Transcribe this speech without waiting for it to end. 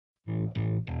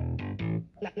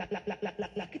Hello,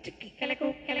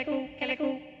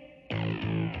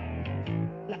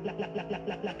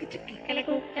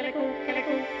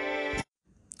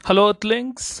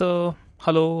 Earthlings.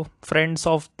 Hello, friends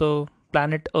of the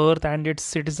planet Earth and its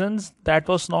citizens. That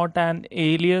was not an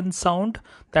alien sound.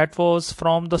 That was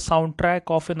from the soundtrack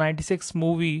of a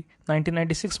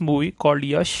 1996 movie called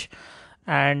Yash,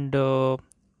 and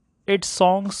its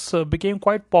songs became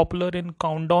quite popular in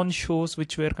countdown shows,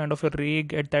 which were kind of a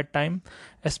rage at that time,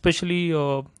 especially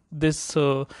this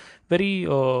very,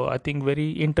 I think,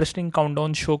 very interesting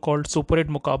countdown show called Super 8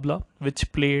 Mukabla,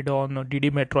 which played on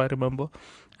DD Metro, I remember,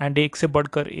 and Ek Se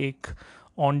Badkar Ek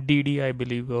on DD, I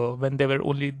believe, when they were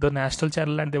only the national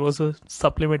channel and there was a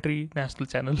supplementary national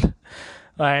channel.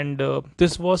 And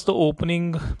this was the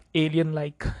opening alien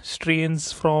like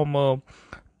strains from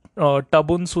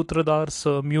Tabun Sutradar's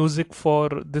music for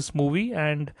this movie,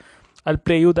 and I'll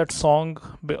play you that song.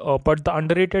 But the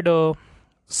underrated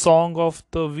song of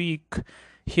the week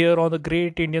here on the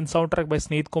Great Indian Soundtrack by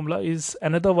Sneet Kumla is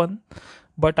another one.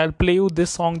 But I'll play you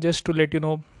this song just to let you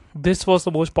know this was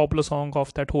the most popular song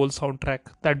of that whole soundtrack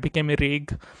that became a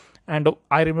rag. And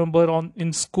I remember on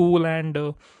in school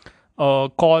and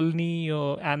colony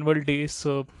annual days.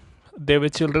 There were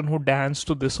children who danced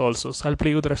to this also. So I'll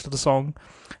play you the rest of the song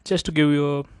just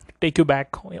to take you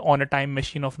back on a time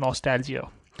machine of nostalgia.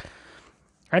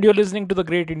 And you're listening to the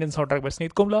Great Indian Soundtrack by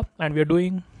Sneet Kumla, and we are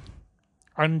doing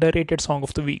underrated song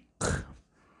of the week. Friends,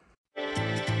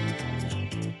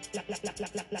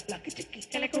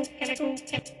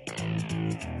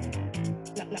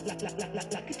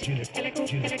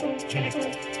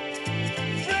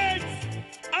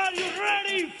 are you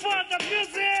ready for the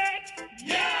music?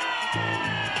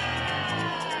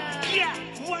 Yeah,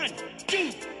 1,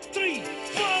 2, 3, 4.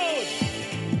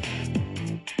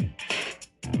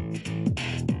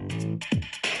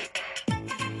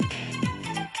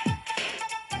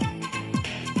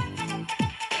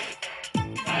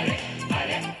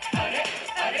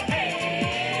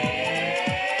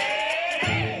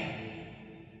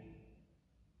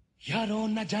 यारों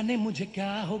न जाने मुझे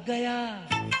क्या हो गया,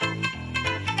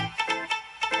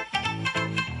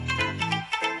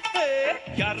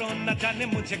 यारों न जाने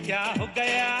मुझे क्या हो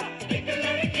गया, एक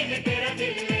लड़की ने तेरा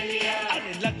दिल ले लिया,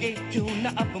 अरे लगे क्यों न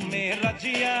अब मेरा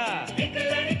जिया, एक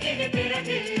लड़की ने तेरा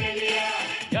दिल ले लिया,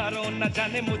 यारों न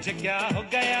जाने मुझे क्या हो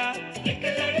गया, एक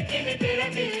लड़की ने तेरा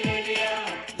दिल ले लिया,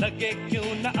 लगे क्यों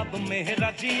न अब मेरा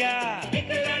जिया, एक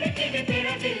लड़की ने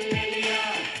तेरा दिल ले लिया,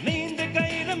 नींद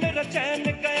गई न मेरा चैन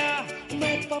गया,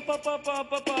 मैं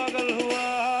पागल हुआ,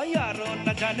 यारों न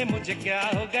जाने मुझे क्या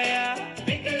हो गया,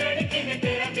 एक लड़की ने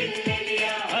तेरा दिल ले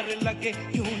लिया, अरे लगे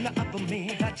क्यों न अब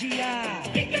मेरा जिया,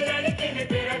 एक लड़की ने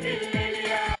तेरा दिल ले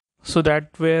लिया. So that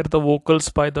were the vocals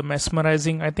by the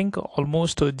mesmerizing, I think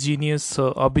almost a genius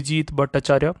Abhijit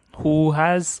Bhattacharya, who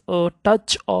has a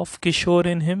touch of Kishore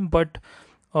in him, but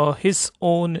his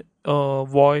own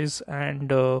voice and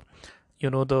the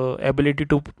ability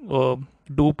to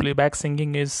do playback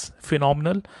singing is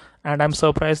phenomenal. And I'm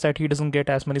surprised that he doesn't get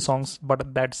as many songs,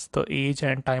 but that's the age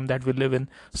and time that we live in.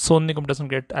 Son Nigam doesn't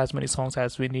get as many songs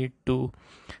as we need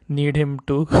him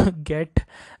to get,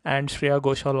 and Shreya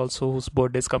Ghoshal also, whose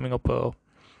birthday is coming up,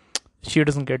 she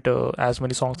doesn't get as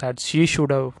many songs as she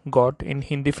should have got in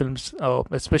Hindi films,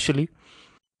 especially.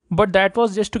 But that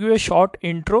was just to give a short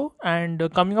intro, and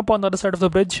coming up on the other side of the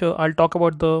bridge, I'll talk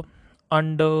about the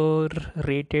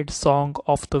underrated song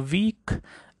of the week,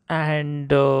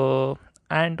 and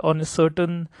on a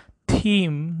certain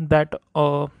theme that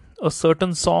a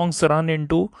certain songs run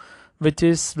into, which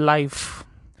is life.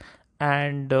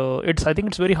 And I think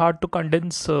it's very hard to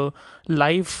condense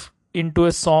life into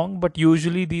a song, but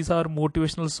usually these are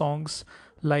motivational songs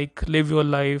like live your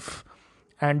life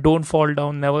and don't fall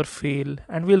down, never fail.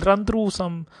 And we'll run through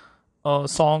some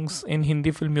songs in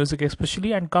Hindi film music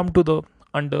especially, and come to the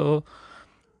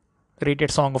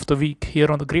underrated song of the week here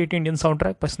on the Great Indian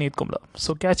Soundtrack by Sneet Kumla.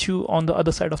 So catch you on the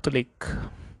other side of the lake.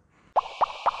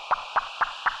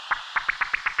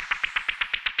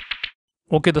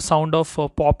 Okay, the sound of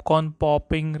popcorn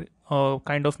popping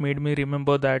kind of made me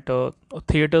remember that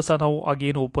theaters are now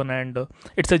again open, and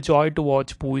it's a joy to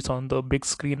watch movies on the big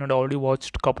screen, and I already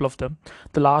watched a couple of them.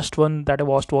 The last one that I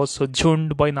watched was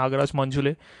Jhund by Nagaraj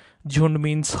Manjule. Jhund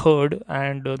means herd,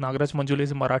 and Nagaraj Manjule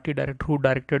is a Marathi director who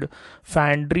directed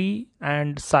Fandry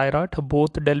and Sairat,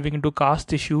 both delving into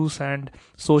caste issues and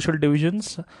social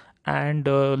divisions and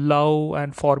love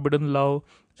and forbidden love.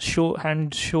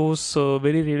 Shows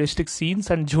very realistic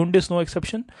scenes, and Jhund is no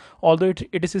exception. Although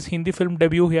it is his Hindi film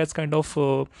debut, he has kind of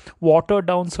watered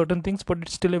down certain things, but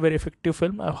it's still a very effective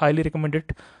film. I highly recommend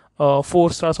it.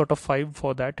 4 stars out of 5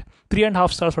 for that,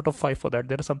 3.5 stars out of 5 for that.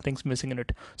 There are some things missing in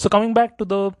it. So coming back to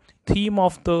the theme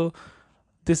of the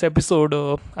this episode,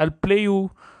 I'll play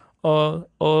you a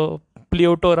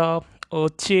pleotora, a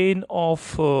chain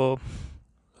of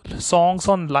songs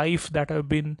on life that have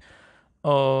been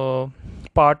uh,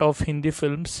 part of Hindi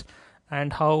films,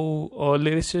 and how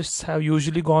lyricists have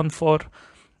usually gone for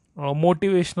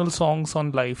motivational songs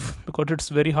on life, because it's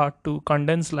very hard to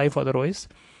condense life otherwise.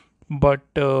 But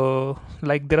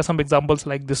like there are some examples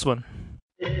like this one.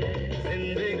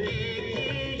 जिंदगी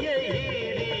की यही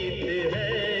रीत है,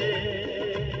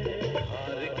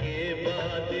 हार के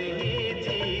बाद ही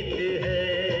जीत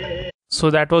है. So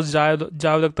that was Javed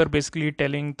Akhtar basically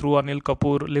telling through Anil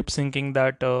Kapoor lip syncing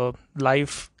that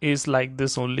life is like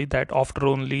this only, that after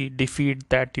only defeat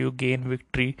that you gain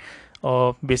victory.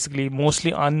 Basically,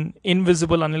 mostly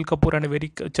invisible Anil Kapoor and a very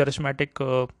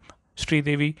charismatic Sri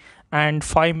Devi, and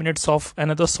 5 minutes of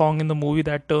another song in the movie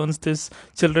that turns this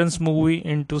children's movie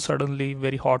into suddenly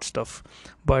very hot stuff.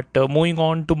 But moving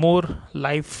on to more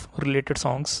life related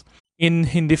songs in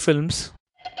Hindi films.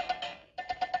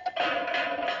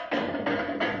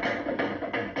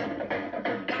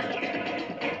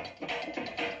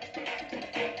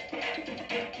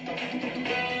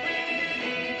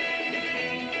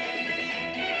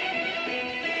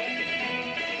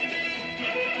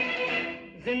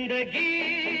 जिंदगी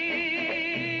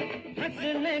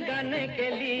हंसने गाने के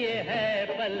लिए है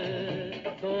पल,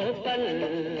 दो पल.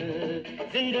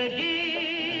 जिंदगी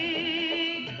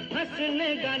हंसने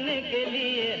गाने के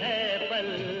लिए है पल,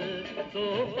 दो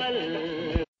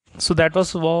पल. So that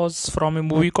was from a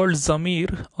movie called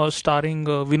Zamir, starring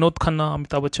Vinod Khanna,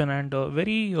 Amitabh Bachchan, and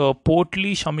very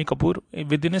portly Shami Kapoor.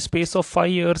 Within a space of 5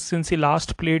 years since he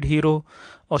last played hero,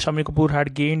 Shami Kapoor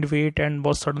had gained weight and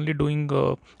was suddenly doing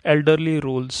elderly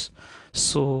roles.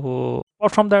 So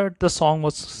apart from that, the song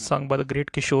was sung by the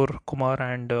great Kishore Kumar,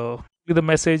 and the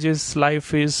message is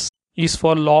life is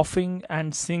for laughing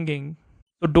and singing.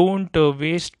 So don't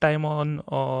waste time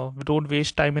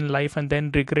in life and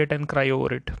then regret and cry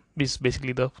over it. Is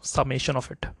basically the summation of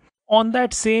it. On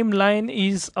that same line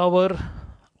is our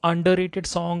underrated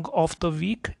song of the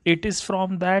week. It is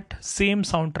from that same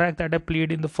soundtrack that I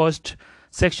played in the first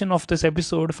section of this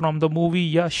episode, from the movie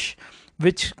Yash,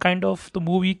 which kind of the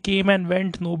movie came and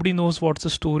went. Nobody knows what's the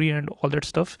story and all that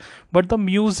stuff. But the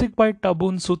music by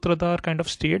Tabun Sutradhar kind of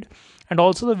stayed, and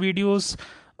also the videos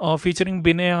featuring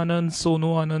Binay Anand,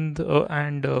 Sonu Anand,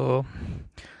 and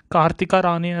Kartika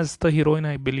Rane as the heroine,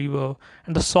 I believe,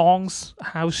 and the songs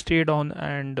have stayed on,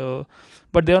 and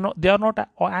but they are not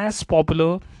as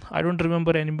popular. I don't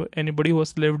remember anybody who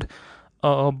has lived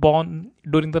born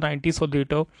during the 90s or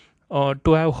later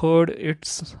to have heard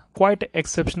its quite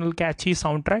exceptional, catchy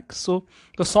soundtrack. So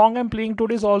the song I'm playing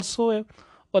today is also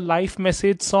a life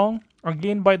message song,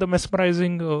 again by the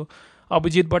mesmerizing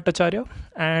Abhijit Bhattacharya,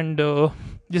 and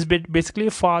just basically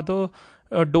a father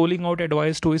doling out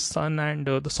advice to his son, and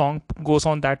the song goes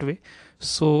on that way.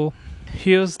 So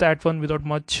here's that one without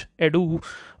much ado.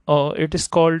 It is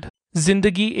called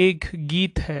Zindagi Ek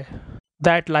Geet Hai.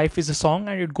 That life is a song,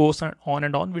 and it goes on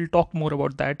and on. We'll talk more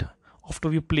about that after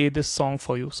we play this song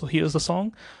for you. So here's the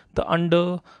song, the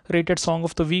underrated song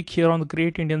of the week, here on the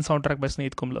Great Indian Soundtrack by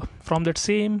Sneet Kumla, from that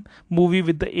same movie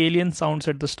with the alien sounds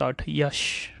at the start,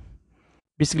 Yash.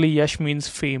 Basically, Yash means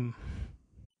fame.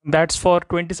 That's for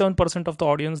 27% of the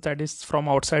audience that is from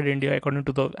outside India, according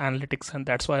to the analytics, and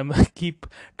that's why I'm keep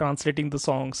translating the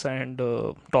songs and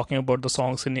talking about the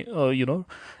songs in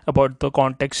about the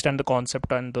context and the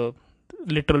concept and the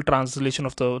literal translation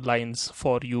of the lines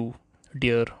for you,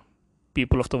 dear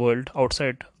people of the world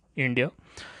outside India.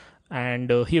 And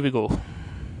here we go.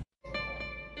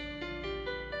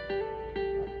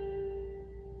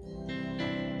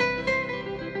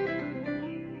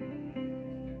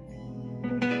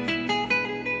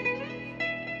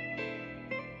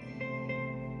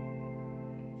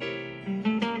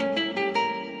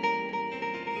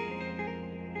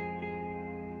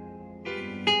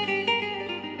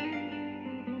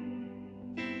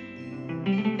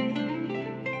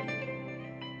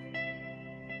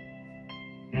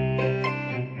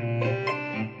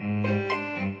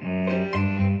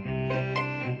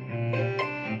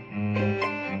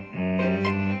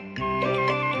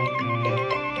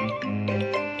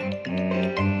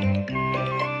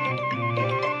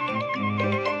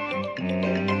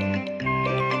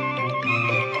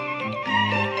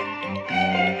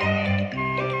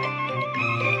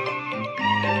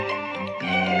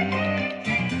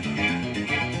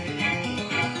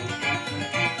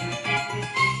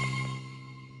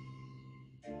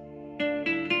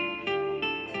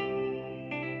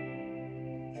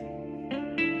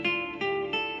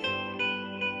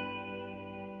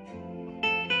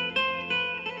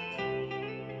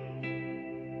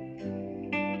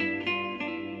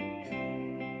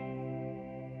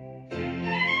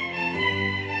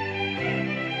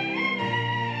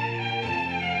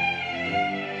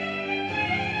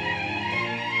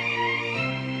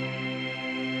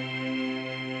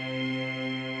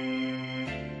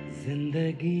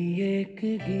 जिंदगी एक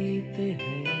गीत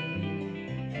है,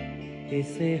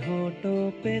 इसे होठों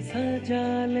पे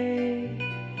सजा ले,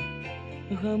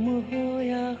 गम हो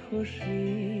या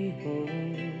खुशी हो,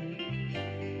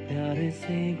 प्यार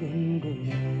से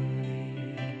गुनगुनाए।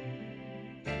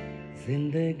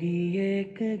 जिंदगी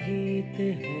एक गीत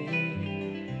है,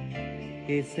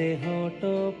 इसे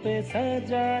होठों पे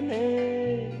सजा ले,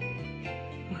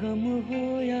 गम हो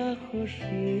या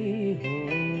खुशी हो,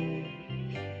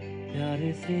 प्यार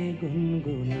से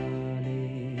गुनगुना ले।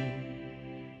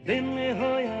 दिन हो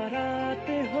या रात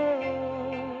हो,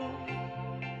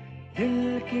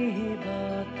 दिल की ही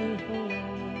बात हो,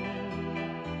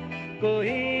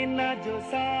 कोई ना जो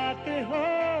साथ हो,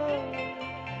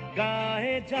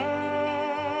 गाए जा।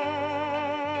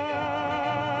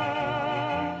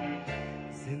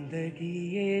 जिंदगी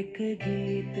एक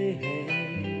गीत है,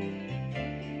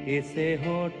 इसे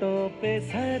होठों पे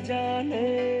सजा ले,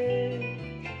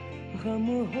 गम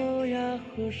हो या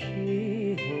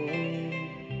खुशी हो,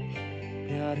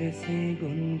 प्यार से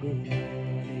गुनगुना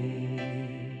ले।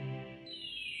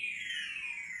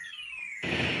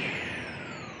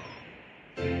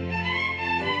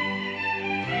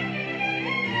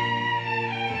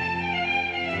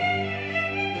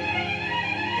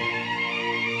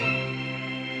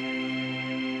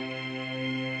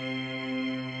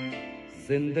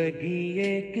 जिंदगी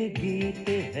एक गीत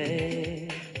है,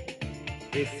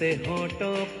 इसे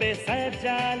होठों पे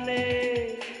सजा ले,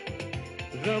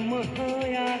 गम हो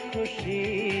या खुशी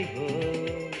हो,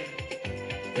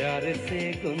 प्यार से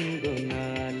गुनगुना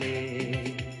ले।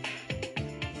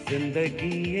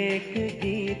 जिंदगी एक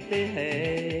गीत है,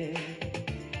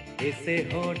 इसे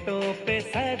होठों पे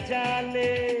सजा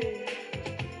ले,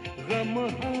 गम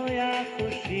हो या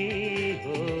खुशी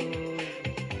हो,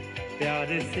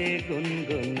 प्यार से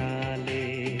गुनगुना ले।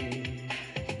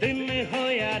 दिन हो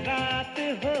या रात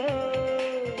हो,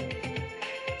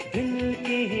 दिल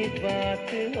की ही बात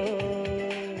हो,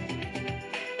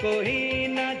 कोई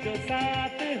ना जो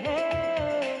साथ हो,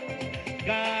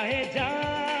 गाए जा।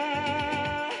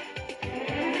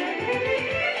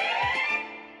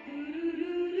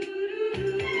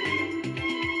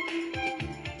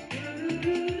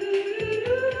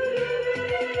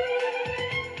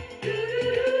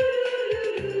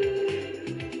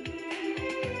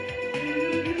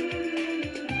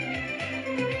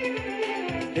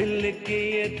 दिल की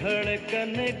ये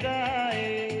धड़कन गाए,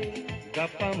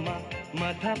 गपमा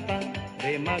मधपा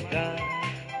रे मगा,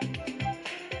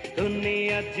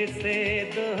 दुनिया जिसे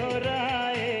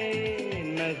दोहराए,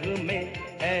 नगमे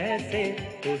ऐसे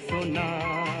तो सुना।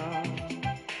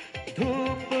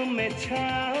 धूप में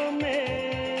छाँव में,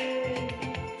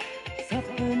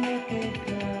 सपनों के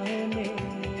गाँव में,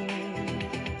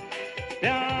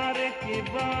 प्यार की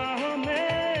बाहों में,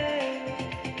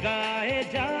 गाए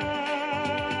जा।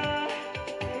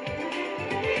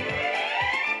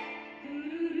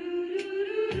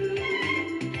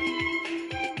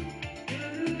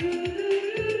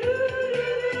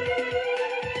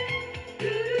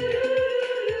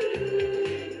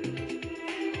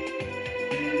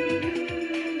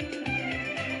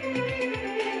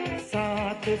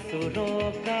 सात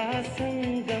सुरों का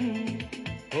संगम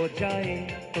हो जाए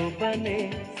तो बने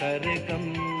सरगम,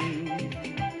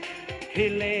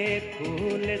 खिले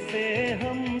फूल से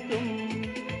हम तुम,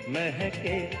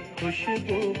 महके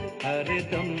खुशबू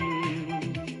हरदम।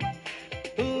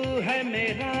 तू है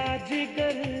मेरा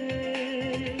जिगर,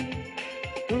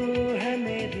 तू है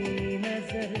मेरी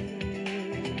नजर,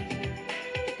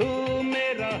 तू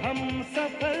मेरा हम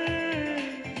सफर,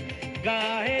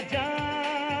 गाए जा।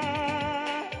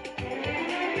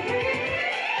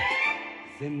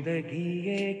 जिंदगी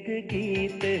एक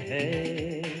गीत है,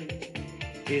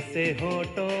 इसे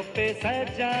होठों पे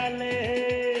सजा ले,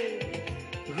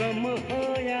 गम हो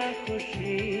या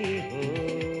खुशी हो,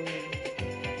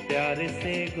 प्यार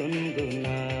से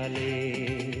गुनगुना ले।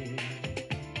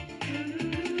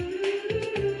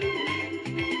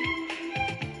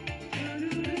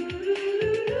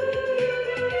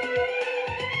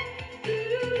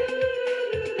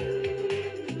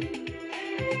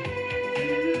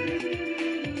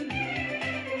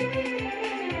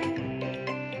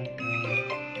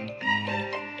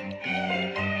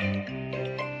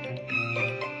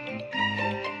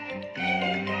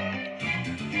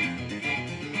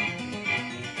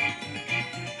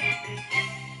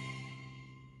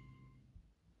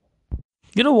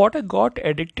 You know what I got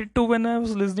addicted to when I was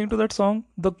listening to that song?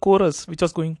 The chorus, which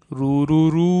was going roo roo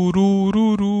roo roo roo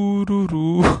roo roo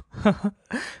roo,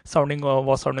 sounding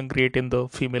was sounding great in the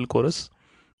female chorus.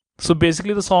 So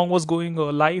basically, the song was going,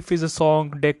 "Life is a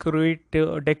song,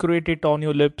 decorate it on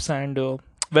your lips, and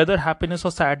Whether happiness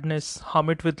or sadness, hum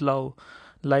it with love.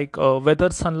 Like whether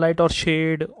sunlight or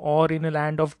shade, or in a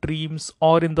land of dreams,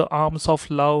 or in the arms of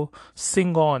love,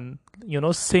 sing on.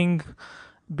 Sing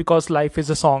because life is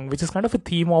a song, which is kind of a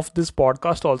theme of this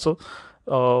podcast also.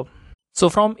 Uh, so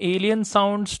from alien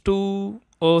sounds to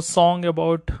a song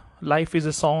about life is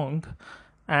a song,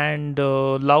 and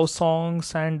love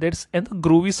songs, and there's a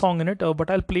groovy song in it.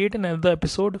 But I'll play it in another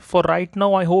episode. For right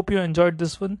now, I hope you enjoyed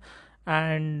this one,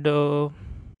 and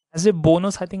as a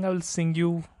bonus, I think I will sing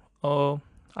you.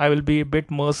 I will be a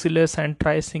bit merciless and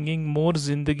try singing more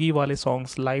Zindagi wale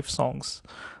songs, live songs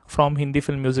from Hindi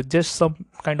film music. Just some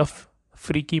kind of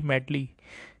freaky medley.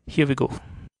 Here we go.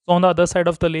 So on the other side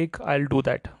of the lake, I'll do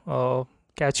that.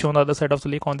 Catch you on the other side of the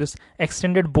lake on this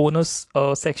extended bonus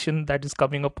section that is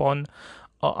coming up on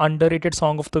underrated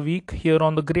song of the week here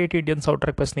on the Great Indian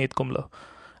Soundtrack by Sneet Kumla.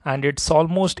 And it's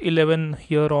almost 11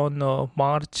 here on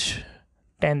March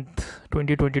 10th,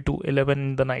 2022, 11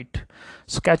 in the night.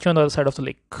 So catch you on the other side of the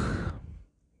lake.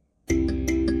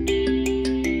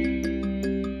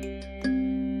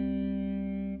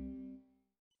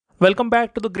 Welcome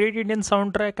back to the Great Indian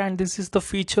Soundtrack, and this is the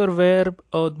feature where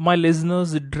my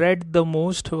listeners dread the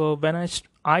most when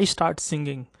I start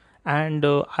singing. And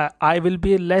I will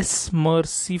be less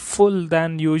merciful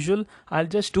than usual. I'll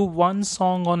just do one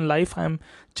song on life. I'm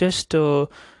just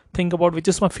think about which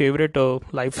is my favorite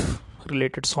life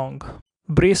related song.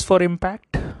 Brace for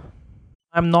impact.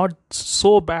 I'm not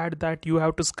so bad that you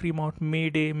have to scream out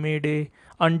Mayday, Mayday,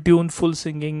 untuned full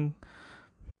singing.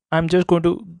 I'm just going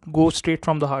to go straight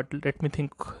from the heart. Let me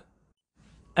think.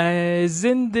 ऐ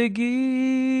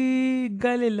जिंदगी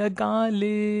गले लगा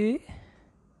ले,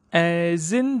 ऐ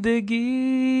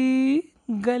जिंदगी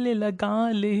गले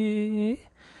लगा ले,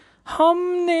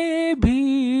 हमने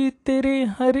भी तेरे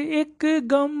हर एक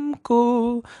गम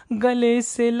को गले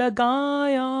से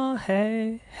लगाया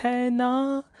है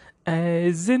ना,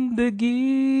 ऐ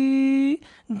जिंदगी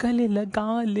गले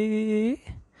लगा ले,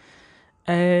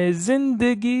 ऐ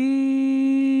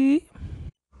जिंदगी।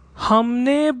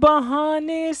 हमने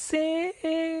बहाने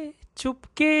से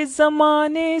चुपके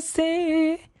जमाने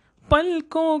से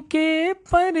पलकों के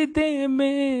पर्दे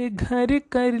में घर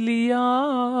कर लिया,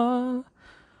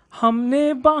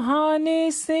 हमने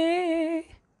बहाने से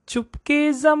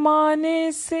चुपके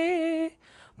जमाने से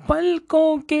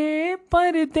पलकों के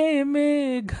पर्दे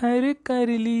में घर कर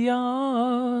लिया,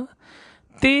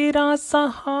 तेरा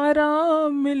सहारा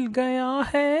मिल गया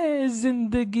है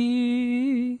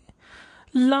जिंदगी,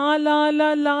 ला ला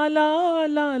ला ला ला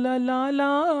ला ला ला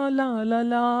ला ला ला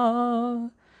ला,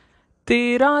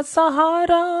 तेरा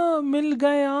सहारा मिल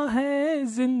गया है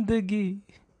जिंदगी,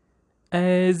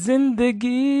 ऐ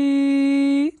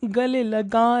जिंदगी गले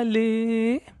लगा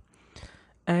ले,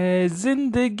 ऐ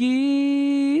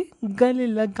जिंदगी गले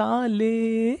लगा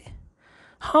ले,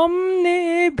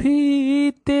 हमने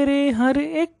भी तेरे हर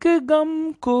एक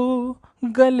गम को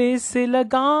गले से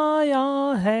लगाया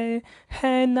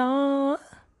है ना,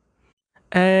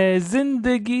 ऐ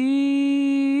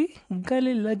जिंदगी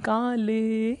गले लगा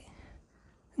ले,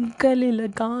 गले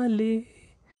लगा ले.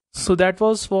 So that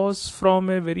was from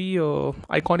a very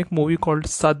iconic movie called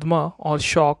Sadma or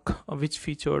Shock, which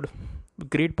featured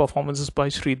great performances by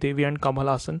Sridevi and Kamal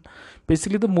Hassan.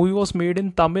 Basically, the movie was made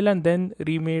in Tamil and then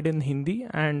remade in Hindi,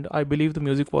 and I believe the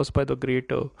music was by the great.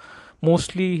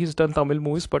 Mostly, he's done Tamil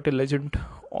movies, but a legend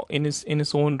in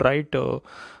his own right.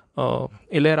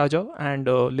 Ilayaraja, and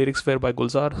lyrics were by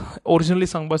Gulzar, originally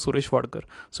sung by Suresh Wadkar.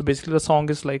 So basically, the song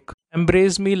is like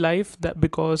 "Embrace me, life," that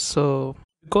because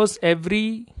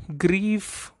every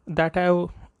grief that I've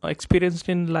experienced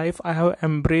in life, I have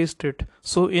embraced it.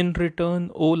 So in return,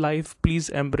 oh life, please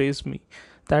embrace me.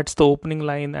 That's the opening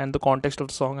line and the context of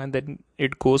the song, and then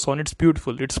it goes on. It's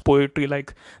beautiful. It's poetry,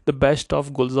 like the best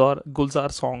of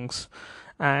Gulzar songs.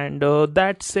 And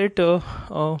that's it.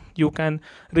 You can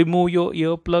remove your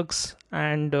earplugs,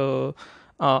 and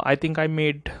I think I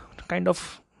made kind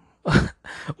of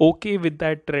okay with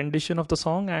that rendition of the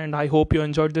song, and I hope you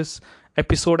enjoyed this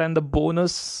episode and the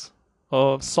bonus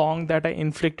song that I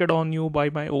inflicted on you by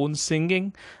my own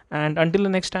singing. And until the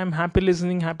next time, happy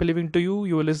listening, happy living to you.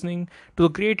 You were listening to the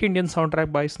Great Indian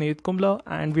Soundtrack by Sneet Kumla,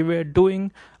 and we were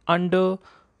doing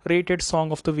underrated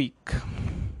song of the week.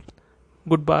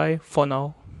 Goodbye for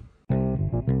now.